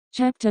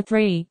Chapter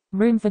 3,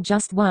 Room for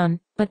just one,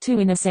 but two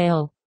in a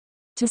cell.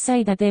 To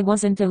say that there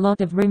wasn't a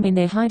lot of room in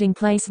their hiding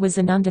place was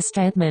an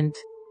understatement.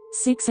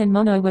 Six and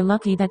Mono were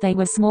lucky that they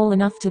were small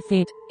enough to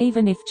fit,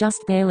 even if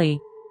just barely.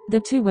 The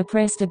two were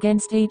pressed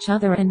against each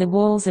other and the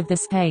walls of the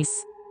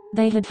space.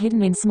 They had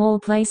hidden in small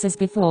places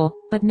before,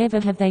 but never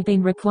have they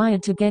been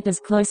required to get as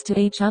close to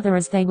each other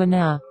as they were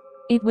now.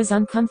 It was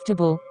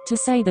uncomfortable, to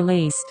say the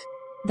least.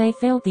 They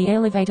felt the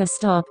elevator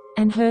stop,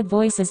 and heard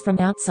voices from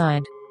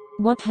outside.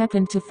 What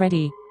happened to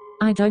Freddy?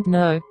 I don't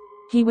know.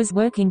 He was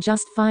working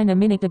just fine a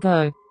minute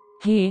ago.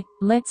 Here,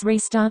 let's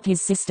restart his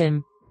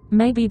system.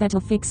 Maybe that'll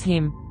fix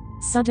him.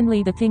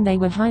 Suddenly the thing they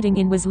were hiding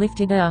in was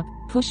lifted up,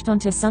 pushed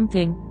onto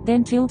something,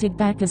 then tilted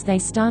back as they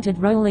started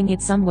rolling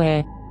it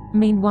somewhere.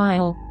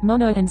 Meanwhile,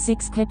 Mono and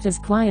Six kept as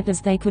quiet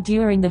as they could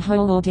during the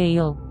whole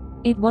ordeal.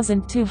 It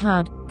wasn't too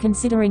hard,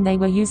 considering they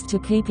were used to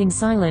keeping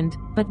silent,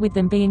 but with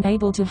them being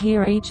able to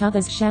hear each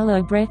other's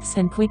shallow breaths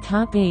and quick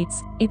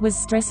heartbeats, it was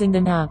stressing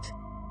them out.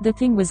 The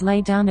thing was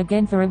laid down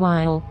again for a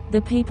while,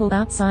 the people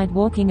outside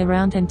walking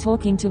around and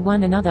talking to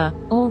one another,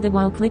 all the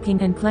while clicking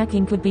and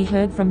clacking could be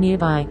heard from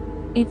nearby.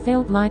 It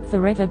felt like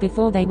forever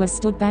before they were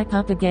stood back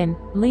up again,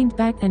 leaned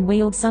back and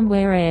wheeled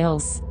somewhere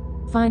else.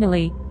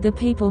 Finally, the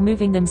people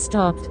moving them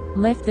stopped,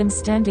 left them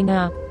standing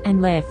up,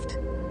 and left.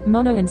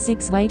 Mono and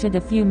Six waited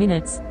a few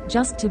minutes,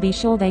 just to be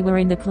sure they were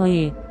in the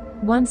clear.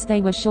 Once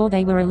they were sure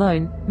they were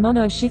alone,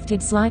 Mono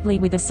shifted slightly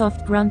with a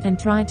soft grunt and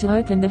tried to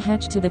open the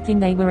hatch to the thing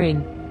they were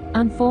in.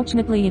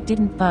 Unfortunately it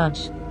didn't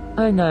budge.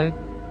 Oh no.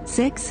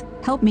 Six,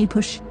 help me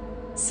push.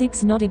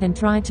 Six nodded and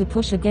tried to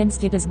push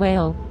against it as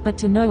well, but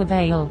to no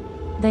avail.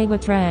 They were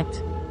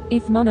trapped.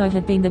 If Mono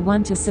had been the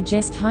one to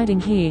suggest hiding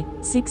here,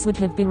 Six would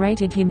have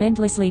berated him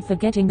endlessly for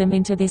getting them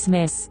into this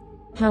mess.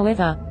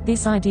 However,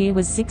 this idea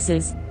was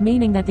Six's,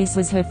 meaning that this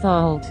was her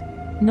fault.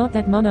 Not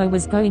that Mono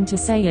was going to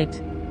say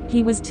it.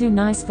 He was too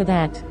nice for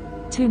that.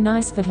 Too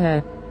nice for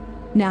her.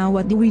 Now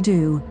what do we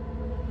do?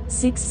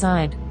 Six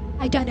sighed.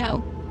 I don't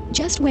know.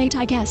 Just wait,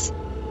 I guess.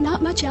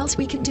 Not much else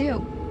we can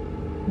do.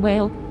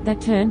 Well, that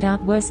turned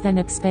out worse than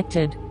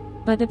expected.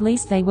 But at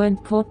least they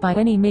weren't caught by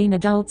any mean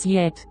adults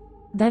yet.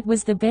 That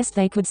was the best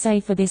they could say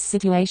for this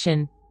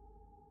situation.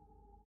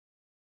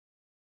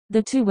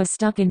 The two were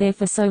stuck in there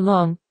for so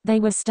long, they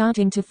were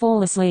starting to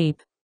fall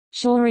asleep.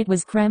 Sure, it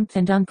was cramped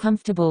and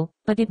uncomfortable,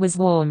 but it was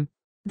warm.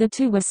 The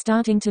two were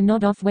starting to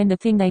nod off when the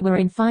thing they were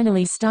in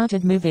finally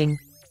started moving.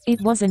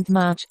 It wasn't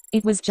much,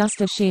 it was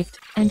just a shift,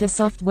 and a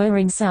soft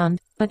whirring sound,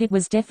 but it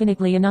was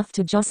definitely enough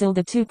to jostle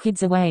the two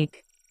kids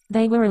awake.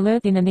 They were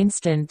alert in an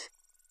instant.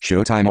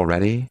 Showtime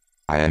already?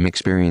 I am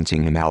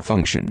experiencing a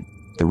malfunction.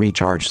 The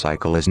recharge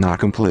cycle is not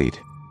complete.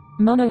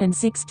 Mono and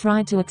Six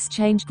tried to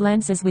exchange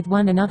glances with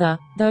one another,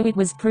 though it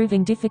was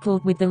proving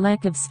difficult with the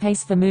lack of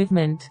space for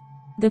movement.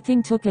 The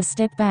thing took a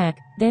step back,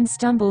 then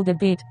stumbled a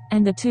bit,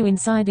 and the two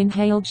inside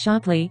inhaled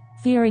sharply,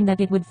 fearing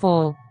that it would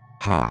fall.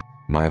 Ha,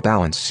 my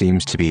balance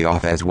seems to be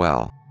off as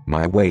well.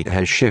 My weight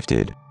has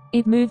shifted.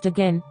 It moved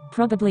again,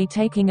 probably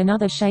taking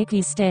another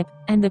shaky step,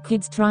 and the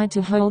kids tried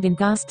to hold in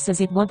gasps as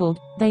it wobbled.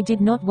 They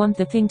did not want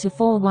the thing to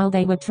fall while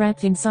they were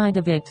trapped inside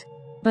of it.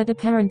 But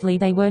apparently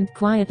they weren't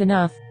quiet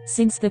enough,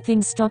 since the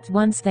thing stopped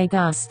once they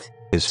gasped.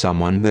 Is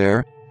someone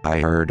there? I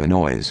heard a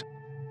noise.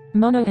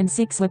 Mono and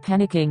Six were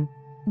panicking.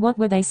 What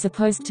were they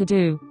supposed to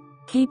do?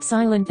 Keep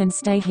silent and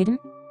stay hidden?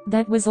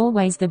 That was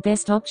always the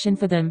best option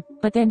for them,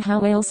 but then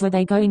how else were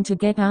they going to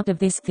get out of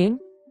this thing?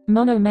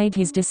 Mono made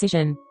his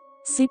decision.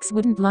 Six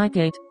wouldn't like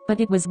it, but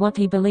it was what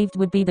he believed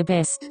would be the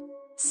best.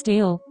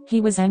 Still,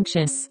 he was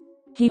anxious.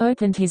 He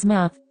opened his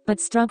mouth, but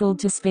struggled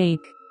to speak.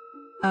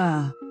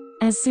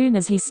 As soon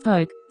as he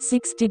spoke,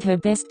 Six did her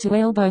best to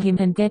elbow him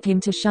and get him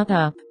to shut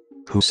up.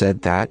 Who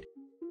said that?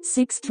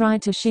 Six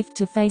tried to shift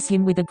to face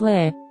him with a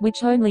glare,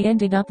 which only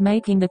ended up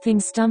making the thing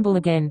stumble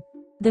again.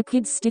 The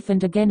kids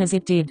stiffened again as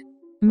it did.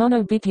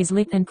 Mono bit his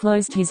lip and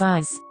closed his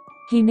eyes.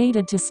 He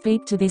needed to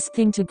speak to this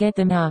thing to get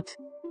them out.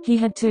 He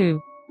had to.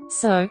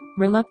 So,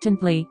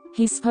 reluctantly,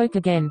 he spoke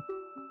again.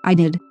 I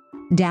did.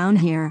 Down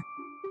here.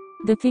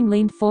 The thing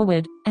leaned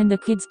forward, and the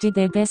kids did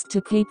their best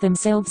to keep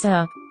themselves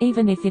up,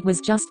 even if it was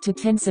just to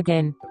tense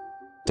again.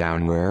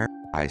 Down where?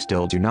 I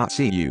still do not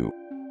see you.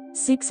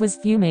 Six was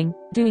fuming,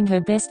 doing her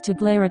best to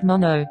glare at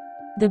Mono.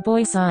 The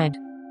boy sighed.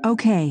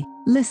 Okay,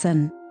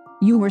 listen.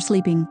 You were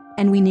sleeping,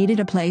 and we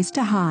needed a place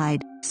to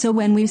hide, so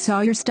when we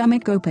saw your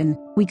stomach open,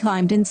 we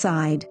climbed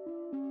inside.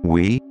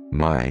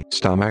 My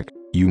stomach?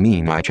 You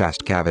mean my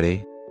chest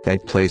cavity?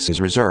 That place is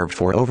reserved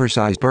for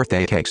oversized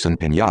birthday cakes and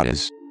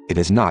piñatas. It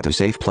is not a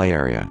safe play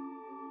area.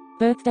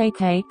 Birthday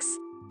cakes?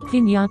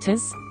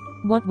 Piñatas?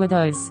 What were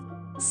those?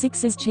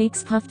 Six's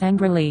cheeks puffed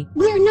angrily.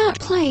 We're not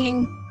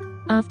playing.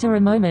 After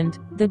a moment,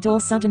 the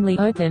door suddenly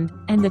opened,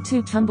 and the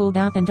two tumbled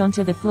out and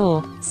onto the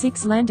floor,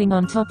 Six landing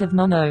on top of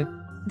Mono.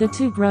 The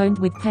two groaned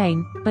with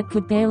pain, but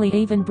could barely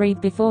even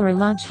breathe before a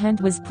large hand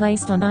was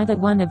placed on either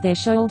one of their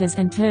shoulders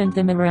and turned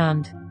them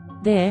around.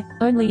 There,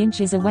 only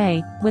inches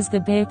away, was the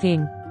bare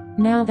thing.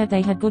 Now that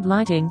they had good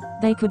lighting,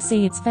 they could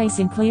see its face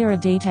in clearer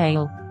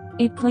detail.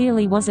 It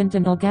clearly wasn't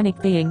an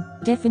organic being,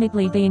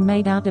 definitely being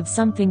made out of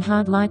something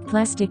hard like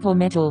plastic or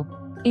metal.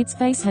 Its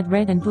face had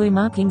red and blue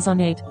markings on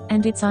it,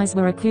 and its eyes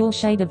were a cool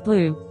shade of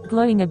blue,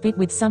 glowing a bit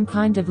with some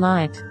kind of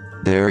light.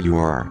 There you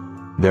are.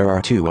 There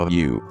are two of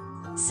you.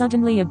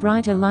 Suddenly a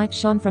brighter light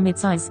shone from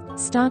its eyes,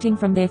 starting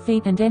from their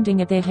feet and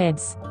ending at their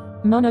heads.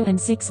 Mono and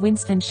Six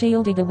winced and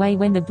shielded away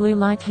when the blue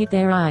light hit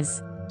their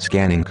eyes.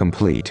 Scanning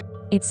complete.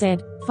 It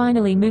said,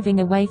 finally moving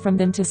away from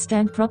them to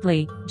stand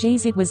properly.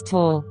 Geez, it was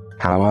tall.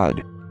 How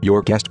odd.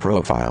 Your guest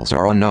profiles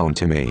are unknown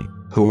to me.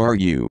 Who are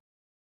you?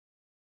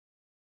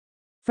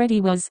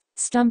 Freddy was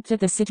stumped at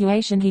the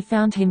situation he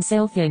found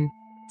himself in.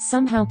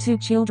 Somehow two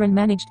children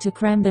managed to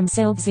cram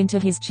themselves into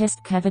his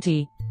chest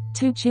cavity.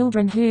 Two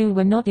children who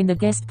were not in the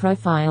guest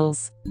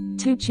profiles.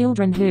 Two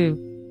children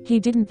who he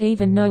didn't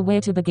even know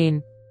where to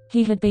begin.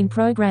 He had been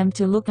programmed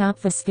to look out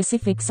for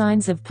specific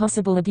signs of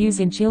possible abuse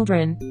in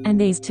children, and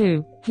these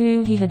two,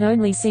 who he had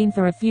only seen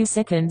for a few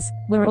seconds,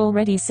 were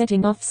already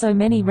setting off so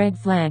many red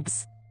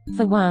flags.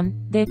 For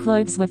one, their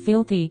clothes were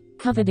filthy,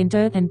 covered in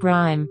dirt and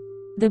grime.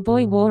 The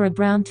boy wore a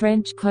brown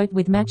trench coat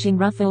with matching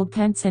ruffled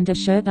pants and a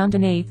shirt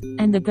underneath,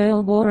 and the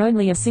girl wore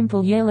only a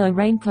simple yellow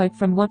raincoat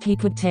from what he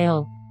could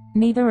tell.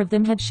 Neither of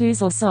them had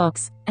shoes or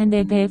socks, and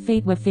their bare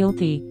feet were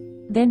filthy.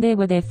 Then there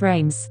were their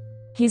frames.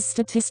 His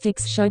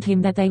statistics showed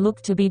him that they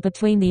looked to be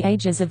between the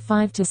ages of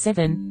 5 to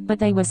 7, but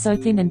they were so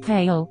thin and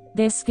pale,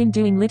 their skin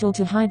doing little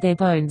to hide their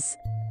bones.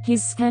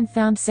 His scan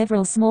found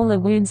several smaller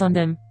wounds on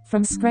them,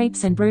 from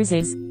scrapes and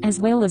bruises, as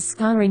well as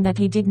scarring that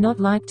he did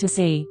not like to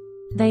see.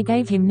 They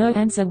gave him no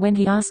answer when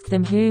he asked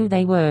them who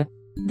they were.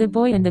 The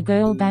boy and the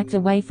girl backed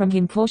away from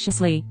him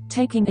cautiously,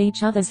 taking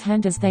each other's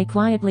hand as they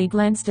quietly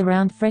glanced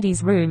around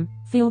Freddy's room,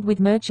 filled with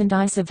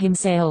merchandise of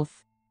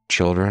himself.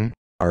 Children,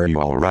 are you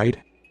all right?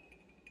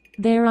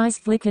 Their eyes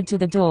flickered to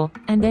the door,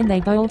 and then they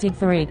bolted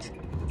for it.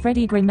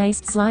 Freddy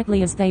grimaced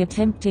slightly as they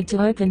attempted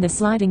to open the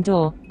sliding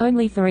door,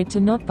 only for it to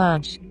not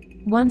budge.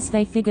 Once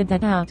they figured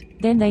that out,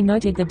 then they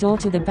noted the door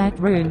to the back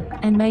room,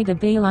 and made a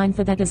beeline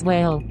for that as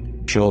well.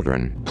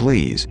 Children,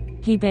 please.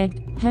 He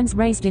begged, hands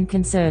raised in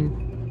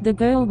concern. The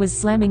girl was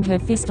slamming her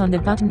fist on the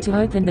button to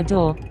open the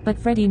door, but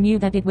Freddy knew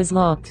that it was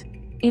locked.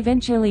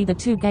 Eventually the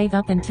two gave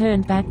up and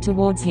turned back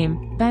towards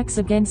him, backs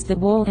against the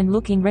wall and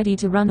looking ready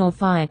to run or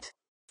fight.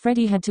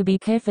 Freddy had to be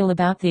careful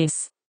about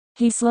this.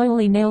 He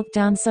slowly knelt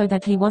down so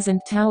that he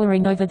wasn't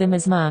towering over them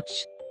as much.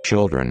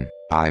 Children,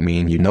 I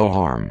mean you no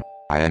harm.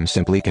 I am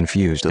simply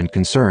confused and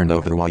concerned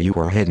over why you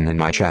were hidden in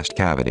my chest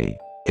cavity.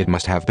 It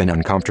must have been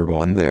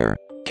uncomfortable in there.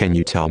 Can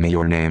you tell me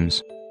your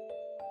names?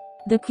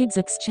 The kids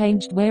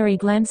exchanged wary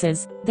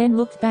glances, then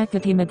looked back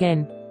at him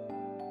again.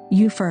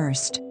 You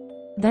first.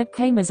 That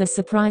came as a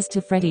surprise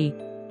to Freddy.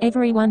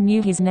 Everyone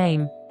knew his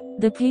name.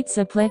 The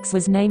pizza Plex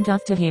was named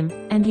after him,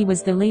 and he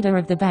was the leader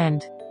of the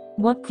band.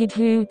 What kid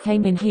who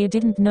came in here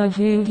didn't know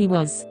who he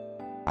was?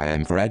 I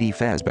am Freddy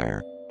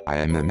Fazbear. I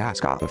am the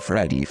mascot of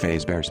Freddy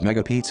Fazbear's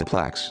Mega Pizza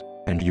Plex.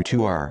 And you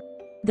two are?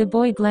 The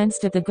boy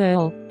glanced at the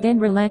girl, then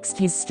relaxed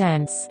his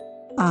stance.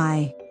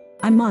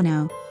 I'm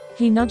Mono.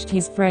 He nudged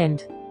his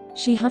friend.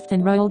 She huffed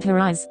and rolled her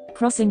eyes,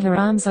 crossing her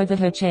arms over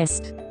her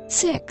chest.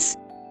 6.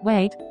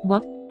 Wait,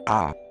 what?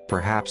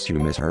 Perhaps you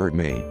misheard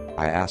me.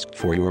 I asked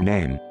for your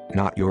name,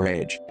 not your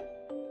age.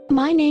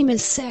 My name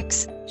is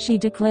 6. She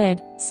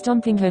declared,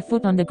 stomping her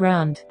foot on the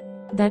ground.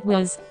 That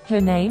was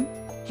her name?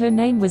 Her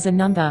name was a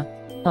number.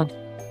 Odd.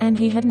 And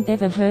he hadn't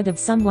ever heard of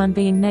someone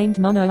being named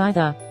Mono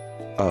either.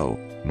 Oh,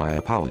 my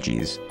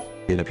apologies.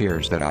 It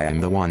appears that I am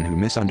the one who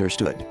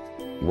misunderstood.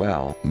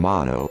 Well,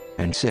 Mono,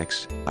 and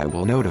 6, I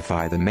will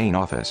notify the main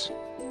office.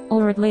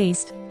 Or at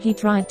least, he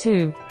tried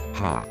to.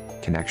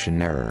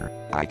 Connection error.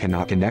 I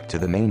cannot connect to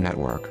the main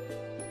network.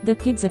 The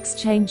kids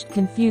exchanged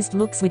confused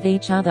looks with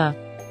each other.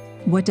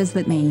 What does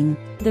that mean?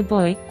 The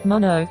boy,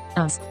 Mono,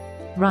 asked.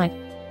 Right.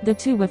 The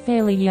two were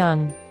fairly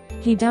young.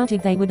 He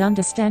doubted they would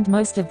understand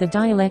most of the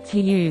dialect he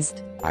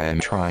used. I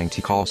am trying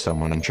to call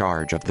someone in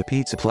charge of the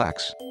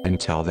Pizzaplex, and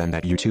tell them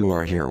that you two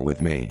are here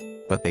with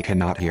me, but they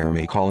cannot hear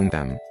me calling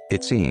them,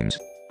 it seems.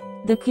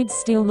 The kids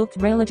still looked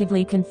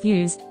relatively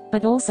confused,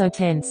 but also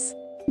tense.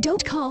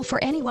 Don't call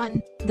for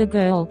anyone. The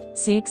girl,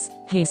 6,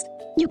 hissed.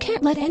 You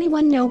can't let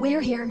anyone know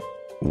we're here.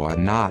 What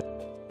not?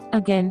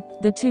 Again,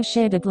 the two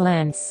shared a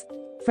glance.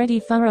 Freddy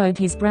furrowed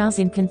his brows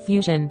in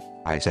confusion.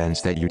 I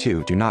sense that you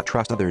two do not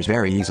trust others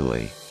very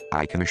easily.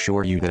 I can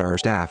assure you that our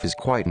staff is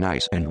quite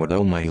nice and would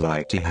only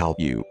like to help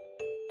you.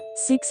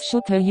 6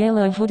 shook her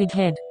yellow hooded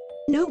head.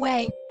 No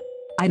way.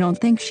 I don't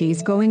think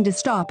she's going to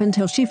stop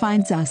until she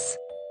finds us.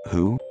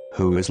 Who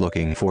is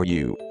looking for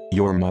you?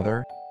 Your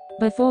mother?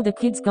 Before the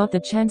kids got the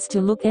chance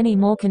to look any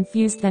more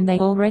confused than they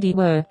already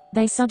were,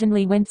 they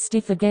suddenly went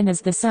stiff again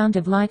as the sound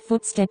of light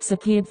footsteps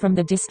appeared from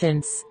the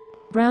distance.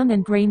 Brown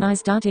and green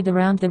eyes darted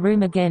around the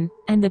room again,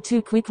 and the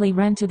two quickly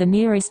ran to the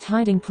nearest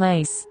hiding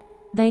place.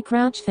 They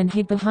crouched and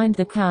hid behind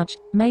the couch,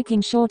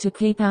 making sure to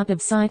keep out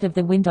of sight of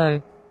the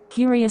window.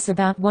 Curious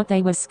about what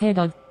they were scared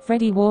of,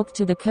 Freddy walked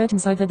to the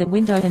curtains over the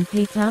window and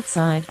peeked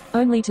outside,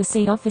 only to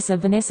see Officer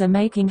Vanessa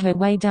making her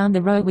way down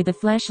the row with a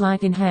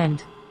flashlight in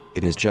hand.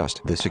 It is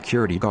just the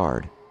security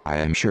guard. I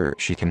am sure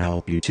she can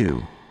help you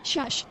too.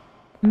 Shush.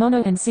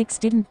 Mono and Six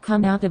didn't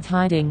come out of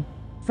hiding.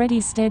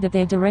 Freddy stared at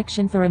their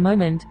direction for a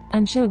moment,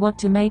 unsure what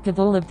to make of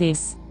all of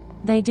this.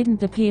 They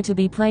didn't appear to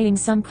be playing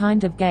some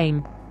kind of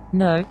game.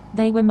 No,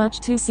 they were much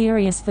too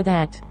serious for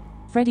that.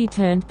 Freddy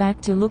turned back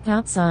to look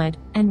outside,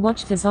 and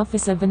watched as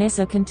Officer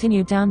Vanessa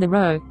continued down the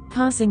row,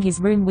 passing his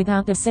room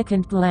without a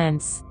second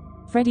glance.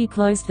 Freddy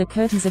closed the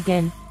curtains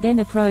again, then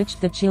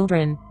approached the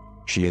children.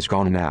 She is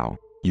gone now.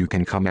 You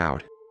can come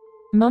out.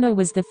 Mono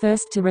was the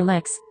first to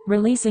relax,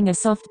 releasing a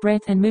soft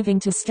breath and moving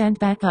to stand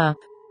back up.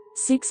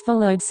 Six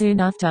followed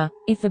soon after,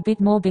 if a bit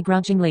more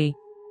begrudgingly.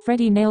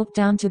 Freddy knelt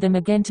down to them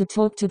again to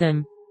talk to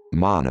them.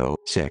 Mono,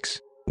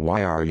 6.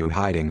 Why are you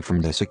hiding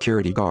from the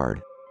security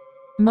guard?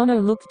 Mono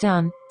looked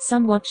down,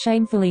 somewhat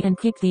shamefully, and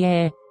kicked the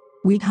air.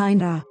 We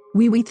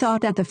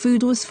thought that the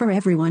food was for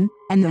everyone,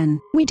 and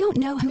then... We don't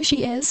know who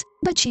she is,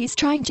 but she's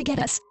trying to get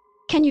us.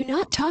 Can you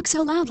not talk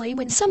so loudly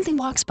when something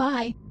walks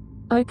by?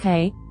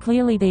 Okay,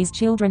 clearly these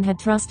children had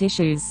trust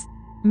issues.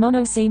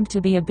 Mono seemed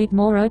to be a bit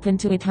more open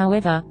to it,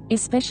 however,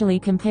 especially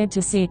compared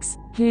to Six,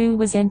 who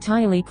was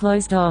entirely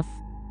closed off.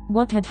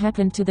 What had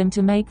happened to them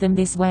to make them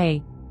this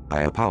way?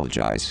 I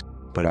apologize,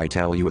 but I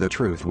tell you the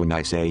truth when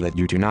I say that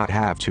you do not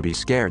have to be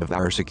scared of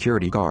our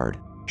security guard.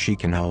 She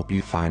can help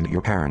you find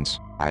your parents,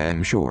 I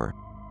am sure.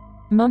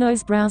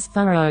 Mono's brows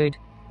furrowed.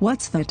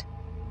 What's that?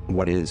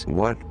 What is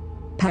what?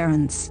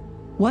 Parents.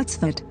 What's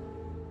that?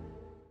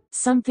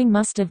 Something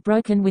must have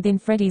broken within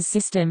Freddy's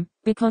system,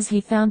 because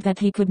he found that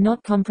he could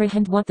not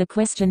comprehend what the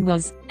question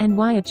was, and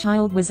why a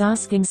child was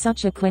asking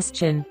such a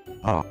question.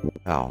 Oh,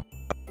 well.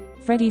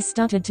 Freddy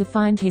stuttered to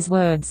find his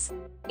words.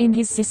 In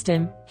his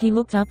system, he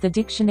looked up the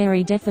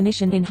dictionary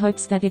definition in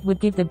hopes that it would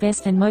give the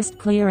best and most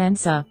clear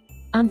answer.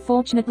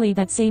 Unfortunately,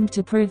 that seemed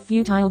to prove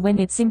futile when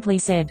it simply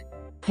said,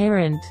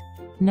 parent.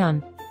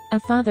 None. A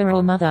father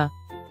or mother.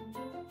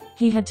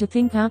 He had to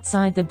think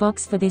outside the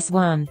box for this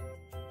one.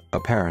 A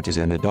parent is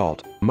an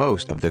adult,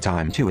 most of the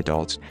time two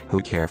adults,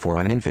 who care for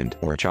an infant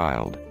or a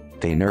child.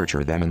 They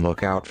nurture them and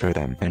look out for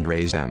them and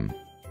raise them.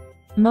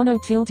 Mono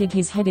tilted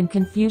his head in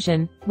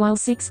confusion, while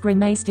Six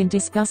grimaced in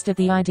disgust at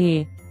the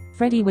idea.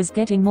 Freddy was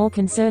getting more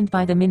concerned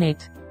by the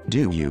minute.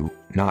 Do you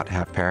not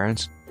have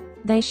parents?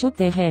 They shook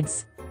their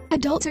heads.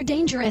 Adults are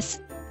dangerous.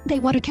 They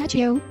want to catch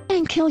you,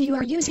 and kill you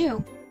or use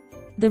you.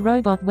 The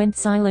robot went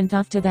silent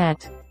after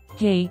that.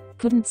 He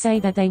couldn't say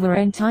that they were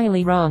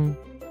entirely wrong.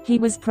 He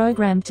was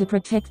programmed to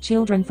protect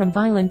children from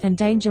violent and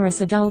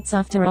dangerous adults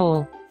after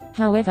all.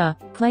 However,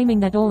 claiming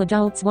that all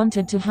adults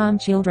wanted to harm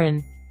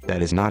children.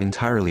 That is not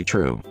entirely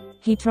true.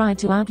 He tried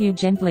to argue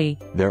gently.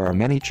 There are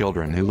many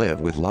children who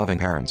live with loving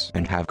parents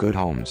and have good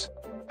homes.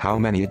 How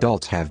many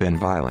adults have been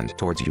violent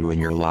towards you in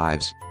your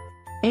lives?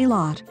 A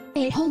lot.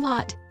 A whole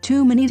lot.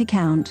 Too many to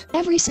count.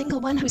 Every single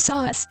one who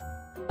saw us.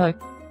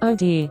 Oh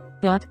dear,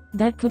 but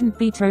that couldn't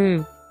be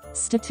true.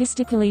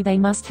 Statistically, they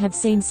must have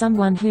seen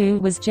someone who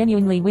was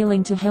genuinely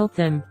willing to help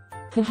them.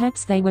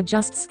 Perhaps they were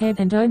just scared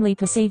and only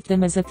perceived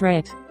them as a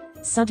threat.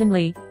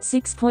 Suddenly,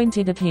 Six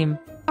pointed at him.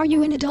 Are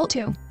you an adult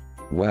too?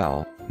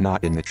 Well,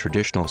 not in the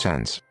traditional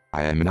sense.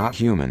 I am not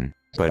human,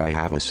 but I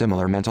have a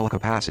similar mental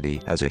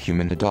capacity as a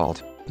human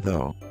adult,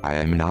 though I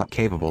am not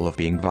capable of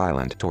being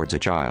violent towards a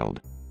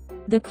child.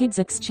 The kids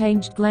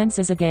exchanged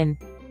glances again.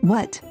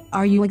 What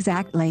are you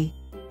exactly?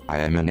 I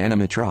am an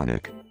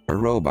animatronic, a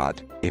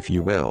robot, if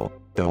you will,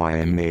 though I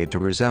am made to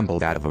resemble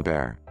that of a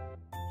bear.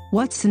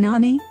 What's an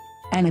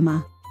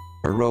anima?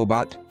 A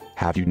robot?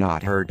 Have you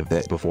not heard of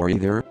this before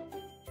either?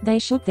 They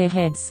shook their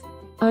heads.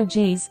 Oh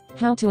geez,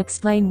 how to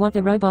explain what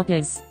a robot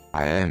is?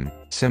 I am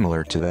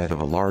similar to that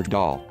of a large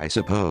doll, I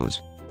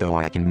suppose, though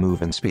I can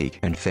move and speak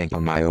and think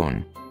on my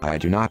own. I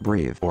do not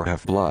breathe or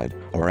have blood,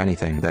 or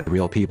anything that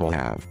real people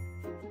have.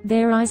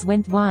 Their eyes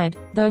went wide,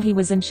 though he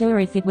was unsure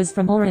if it was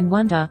from awe and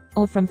wonder,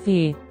 or from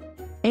fear.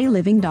 A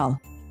living doll.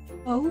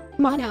 Oh,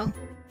 Mono.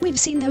 We've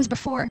seen those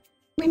before.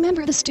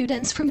 Remember the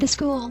students from the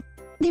school?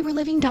 They were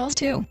living dolls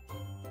too.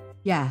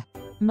 Yeah.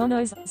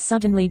 Mono's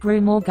suddenly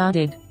grew more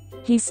guarded.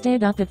 He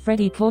stared up at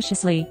Freddy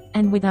cautiously,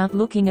 and without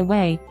looking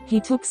away, he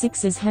took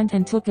Six's hand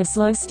and took a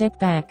slow step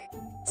back.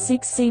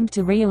 Six seemed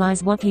to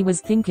realize what he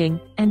was thinking,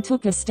 and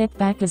took a step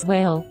back as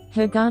well,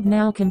 her guard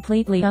now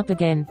completely up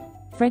again.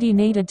 Freddy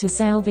needed to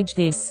salvage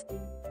this.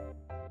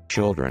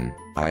 Children,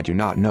 I do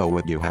not know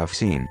what you have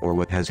seen or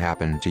what has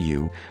happened to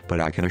you, but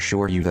I can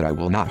assure you that I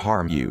will not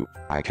harm you.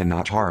 I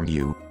cannot harm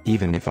you,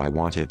 even if I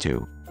wanted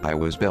to. I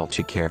was built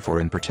to care for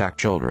and protect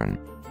children.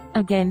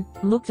 Again,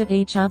 looked at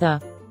each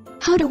other.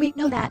 How do we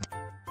know that?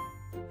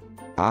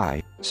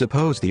 I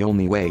suppose the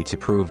only way to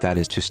prove that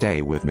is to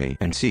stay with me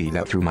and see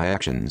that through my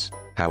actions.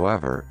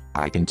 However,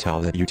 I can tell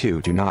that you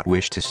two do not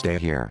wish to stay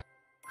here.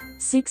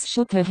 Six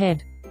shook her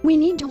head. We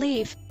need to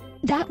leave.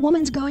 That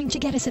woman's going to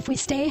get us if we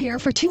stay here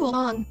for too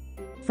long.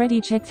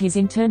 Freddy checked his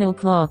internal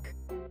clock.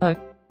 Oh,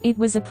 it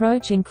was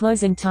approaching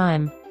closing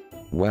time.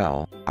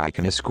 Well, I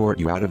can escort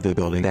you out of the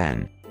building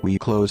then. We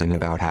close in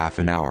about half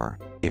an hour.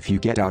 If you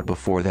get out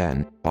before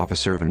then,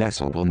 Officer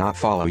Vanessa will not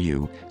follow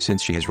you,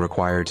 since she is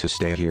required to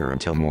stay here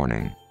until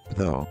morning.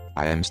 Though,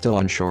 I am still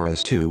unsure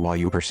as to why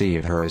you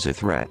perceive her as a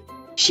threat.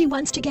 She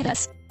wants to get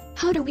us.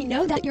 How do we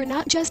know that you're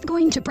not just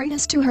going to bring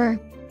us to her?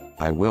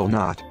 I will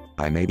not.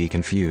 I may be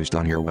confused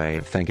on your way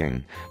of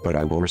thinking, but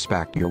I will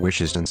respect your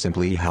wishes and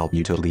simply help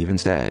you to leave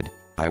instead.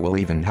 I will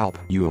even help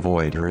you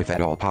avoid her if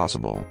at all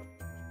possible.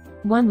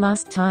 One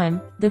last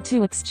time, the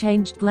two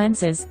exchanged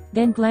glances,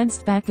 then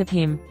glanced back at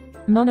him.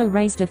 Mono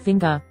raised a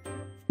finger.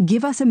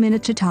 Give us a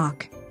minute to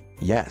talk.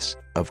 Yes,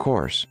 of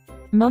course.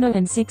 Mono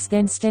and Six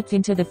then stepped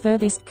into the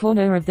furthest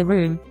corner of the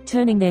room,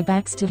 turning their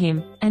backs to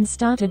him, and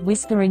started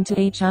whispering to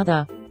each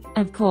other.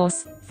 Of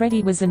course,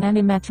 Freddy was an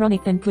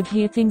animatronic and could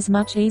hear things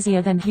much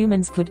easier than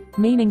humans could,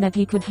 meaning that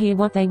he could hear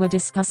what they were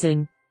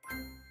discussing.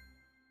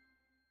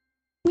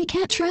 We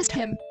can't trust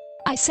him.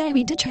 I say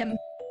we ditch him.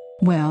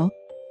 Well,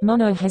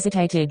 Mono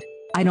hesitated.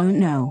 I don't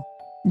know.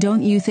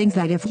 Don't you think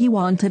that if he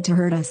wanted to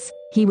hurt us,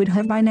 he would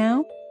have by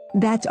now?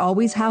 That's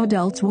always how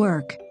adults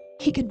work.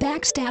 He could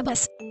backstab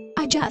us.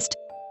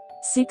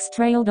 Six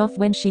trailed off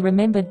when she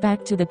remembered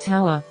back to the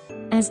tower.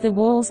 As the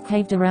walls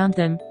caved around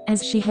them,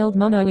 as she held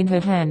Mono in her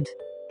hand.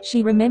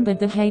 She remembered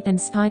the hate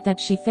and spite that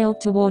she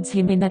felt towards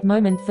him in that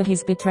moment for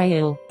his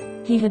betrayal.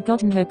 He had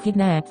gotten her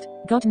kidnapped,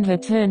 gotten her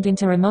turned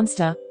into a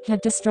monster,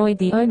 had destroyed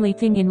the only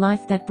thing in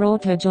life that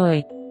brought her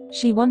joy.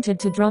 She wanted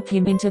to drop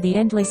him into the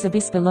endless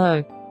abyss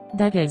below.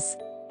 That is.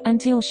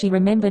 Until she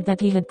remembered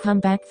that he had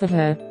come back for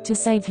her, to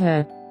save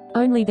her.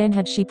 Only then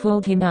had she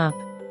pulled him up.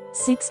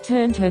 Six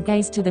turned her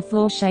gaze to the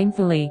floor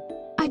shamefully.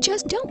 I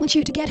just don't want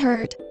you to get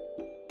hurt.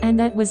 And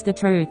that was the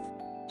truth.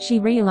 She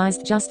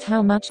realized just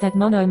how much that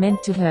Mono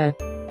meant to her.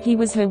 He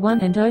was her one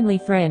and only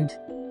friend.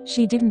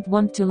 She didn't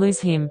want to lose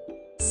him.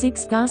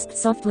 Six gasped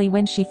softly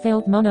when she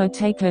felt Mono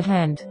take her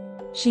hand.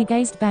 She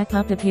gazed back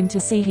up at him to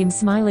see him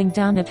smiling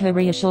down at her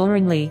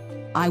reassuringly.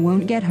 I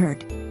won't get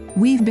hurt.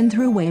 We've been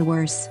through way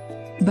worse.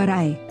 But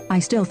I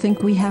still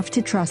think we have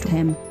to trust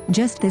him,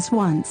 just this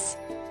once.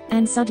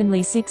 And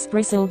suddenly Six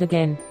bristled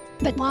again.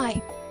 But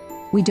why?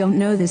 We don't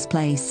know this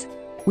place.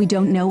 We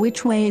don't know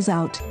which way is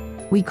out.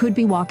 We could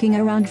be walking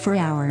around for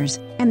hours,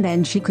 and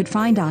then she could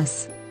find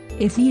us.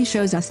 If he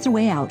shows us the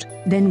way out,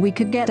 then we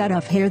could get out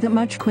of here that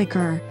much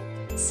quicker.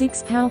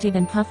 Six pouted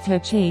and puffed her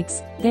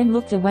cheeks, then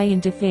looked away in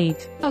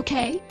defeat.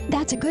 Okay,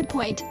 that's a good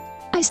point.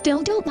 I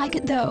still don't like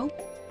it though.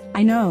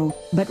 I know,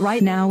 but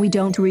right now we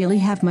don't really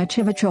have much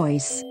of a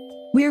choice.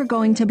 We're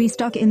going to be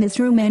stuck in this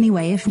room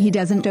anyway if he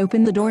doesn't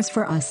open the doors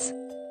for us.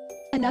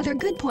 Another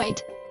good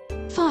point.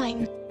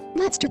 Fine.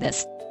 Let's do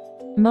this.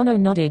 Mono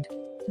nodded.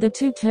 The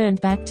two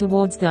turned back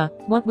towards the,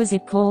 what was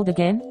it called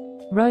again?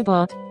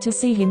 Robot, to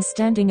see him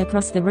standing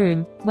across the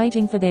room,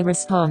 waiting for their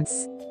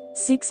response.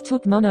 Six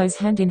took Mono's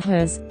hand in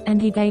hers,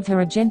 and he gave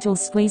her a gentle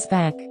squeeze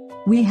back.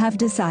 We have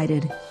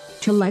decided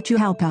to let you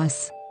help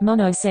us,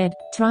 Mono said,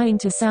 trying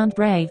to sound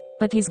brave,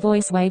 but his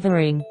voice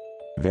wavering.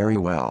 Very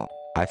well.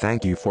 I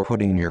thank you for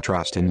putting your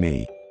trust in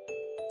me.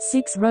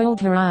 Six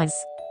rolled her eyes.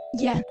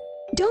 Yeah.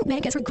 Don't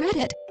make us regret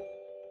it.